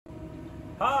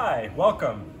Hi,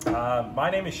 welcome.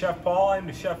 My name is Chef Paul. I'm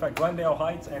the chef at Glendale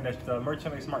Heights and at the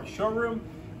Merchandise Mart showroom.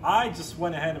 I just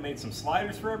went ahead and made some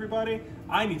sliders for everybody.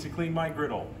 I need to clean my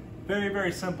griddle. Very,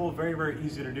 very simple, very, very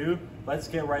easy to do. Let's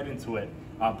get right into it.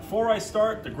 Before I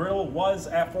start, the griddle was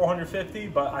at 450,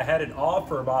 but I had it off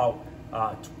for about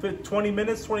 20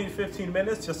 to 15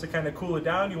 minutes just to kind of cool it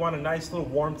down. You want a nice little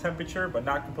warm temperature, but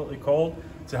not completely cold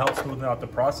to help smooth out the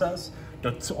process.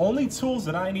 The only tools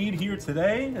that I need here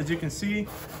today, as you can see,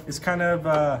 is kind of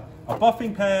a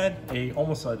buffing pad,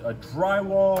 almost a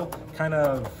drywall kind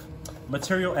of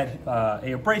material,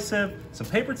 a abrasive, some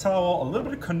paper towel, a little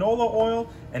bit of canola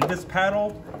oil, and this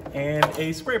paddle, and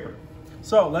a scraper.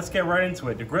 So let's get right into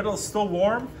it. The griddle is still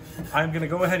warm. I'm gonna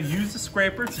go ahead and use the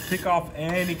scraper to pick off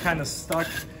any kind of stuck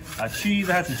cheese.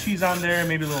 I had some cheese on there,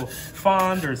 maybe a little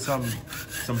fond or some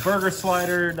burger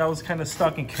slider that was kind of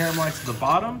stuck and caramelized to the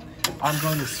bottom. I'm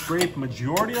going to scrape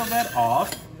majority of that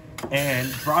off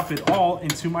and drop it all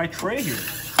into my tray here.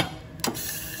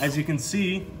 As you can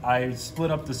see, I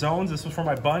split up the zones. This was for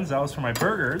my buns, that was for my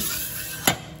burgers.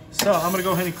 So I'm gonna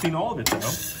go ahead and clean all of it though.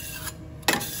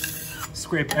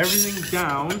 Scrape everything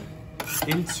down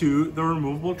into the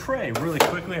removable tray. Really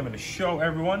quickly, I'm gonna show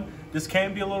everyone. This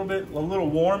can be a little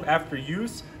warm after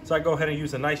use, so I go ahead and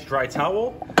use a nice dry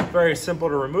towel. Very simple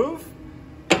to remove.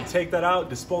 You take that out,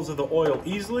 dispose of the oil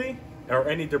easily, or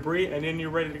any debris, and then you're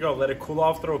ready to go. Let it cool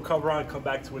off, throw a cover on, come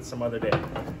back to it some other day.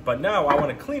 But now I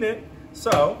wanna clean it,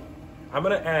 so I'm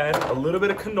gonna add a little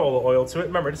bit of canola oil to it.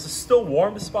 Remember, this is still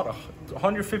warm. This is about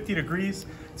 150 degrees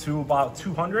to about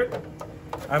 200.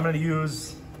 I'm gonna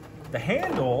use the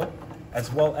handle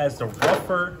as well as the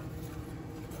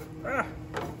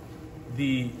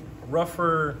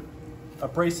rougher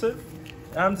abrasive.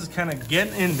 I'm just kind of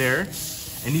getting in there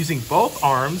and using both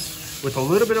arms with a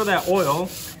little bit of that oil,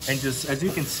 and just, as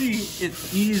you can see, it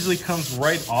easily comes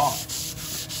right off.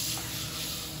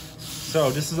 So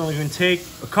this is only going to take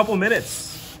a couple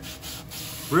minutes,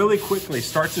 really quickly,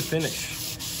 start to finish.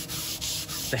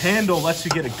 The handle lets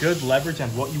you get a good leverage on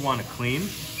what you want to clean.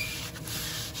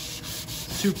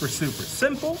 Super, super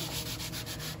simple.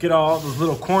 Get all those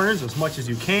little corners as much as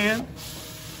you can.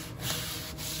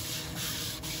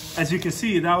 As you can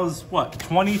see, that was what,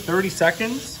 20, 30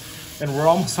 seconds? And we're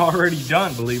almost already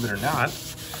done, believe it or not.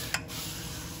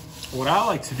 What I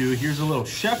like to do, here's a little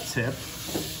chef tip.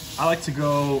 I like to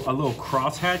go a little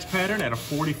crosshatch pattern at a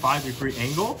 45-degree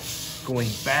angle, going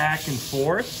back and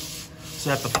forth, so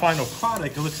that the final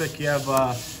product, it looks like you have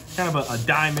kind of a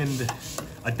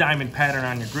diamond pattern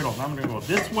on your griddle. And I'm gonna go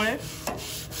this way.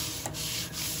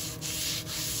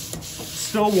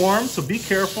 Still warm, so be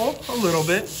careful a little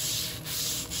bit.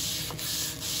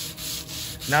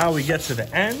 Now we get to the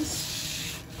ends.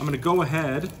 I'm gonna go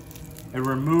ahead and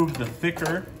remove the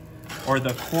thicker or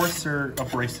the coarser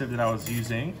abrasive that I was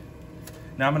using.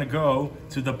 Now I'm gonna go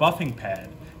to the buffing pad.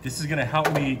 This is gonna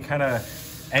help me kind of,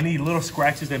 any little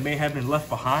scratches that may have been left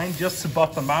behind, just to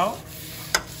buff them out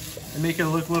and make it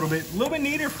look a little bit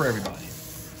neater for everybody.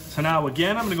 So now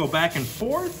again, I'm gonna go back and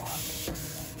forth.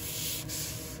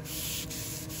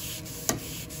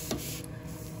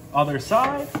 Other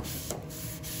side.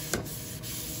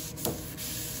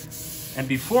 And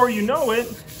before you know it,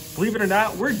 believe it or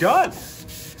not, we're done.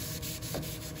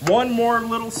 One more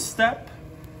little step.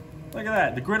 Look at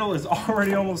that, the griddle is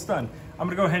already almost done. I'm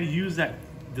gonna go ahead and use that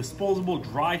disposable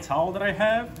dry towel that I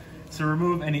have to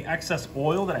remove any excess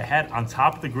oil that I had on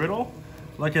top of the griddle.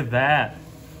 Look at that.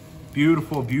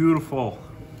 Beautiful, beautiful.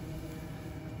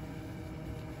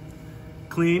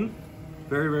 Clean,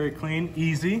 very, very clean,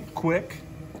 easy, quick.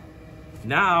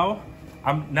 Now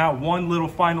one little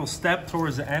final step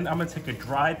towards the end. I'm gonna take a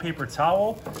dry paper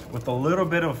towel with a little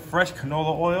bit of fresh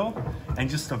canola oil and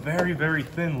just a very, very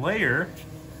thin layer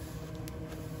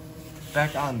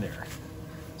back on there.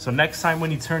 So next time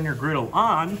when you turn your griddle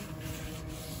on,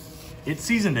 it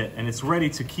seasoned it and it's ready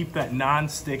to keep that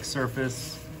non-stick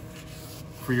surface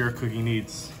for your cooking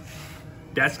needs.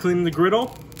 That's cleaning the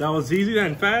griddle. That was easy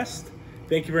and fast.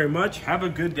 Thank you very much. Have a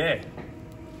good day.